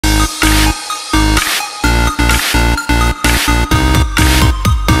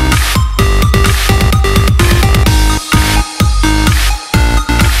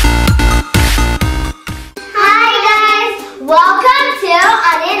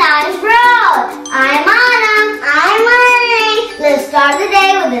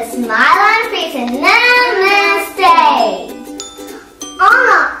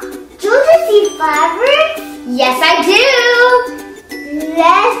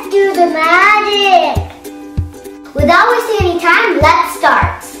do the magic! Without wasting any time, let's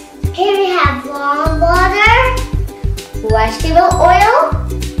start. Here we have warm water, vegetable oil,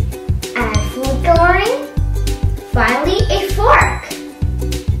 and food coloring. Finally, a fork.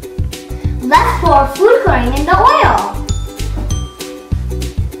 Let's pour food coloring in the oil.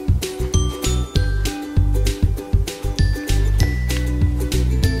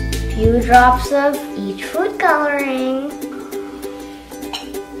 Few drops of each food coloring.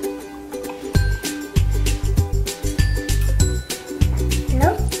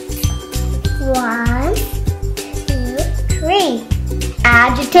 One, two, three.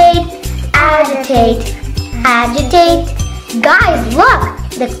 Agitate, agitate, agitate. Guys, look!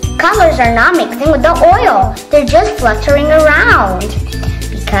 The colors are not mixing with the oil. They're just fluttering around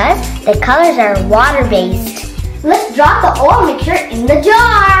because the colors are water-based. Let's drop the oil mixture in the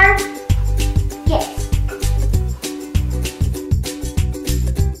jar. Yes.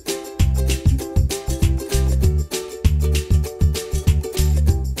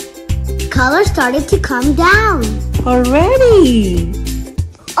 Color started to come down. Already!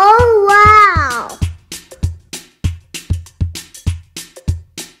 Oh wow!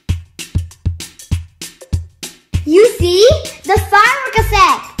 You see? The firework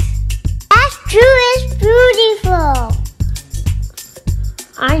effect! That's true, it's beautiful!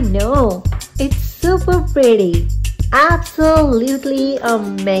 I know! It's super pretty! Absolutely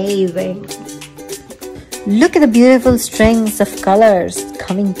amazing! Look at the beautiful strings of colors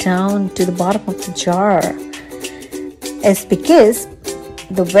coming down to the bottom of the jar. It's because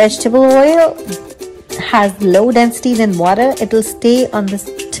the vegetable oil has low density than water. It will stay on the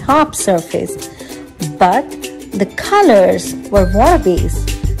top surface. But the colors were water-based,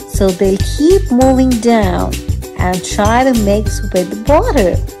 so they'll keep moving down and try to mix with the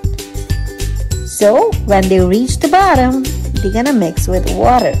water. So when they reach the bottom, they're gonna mix with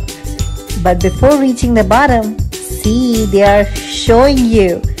water. But before reaching the bottom, see, they are showing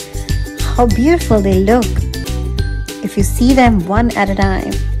you how beautiful they look. If you see them one at a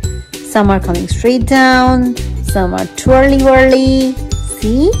time, some are coming straight down, some are twirly-whirly.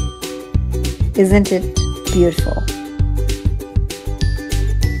 See? Isn't it beautiful?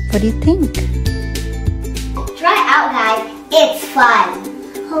 What do you think? Try it out, guys. It's fun.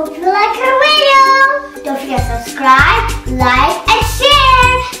 Hope you like our video. Don't forget to subscribe, like, and share.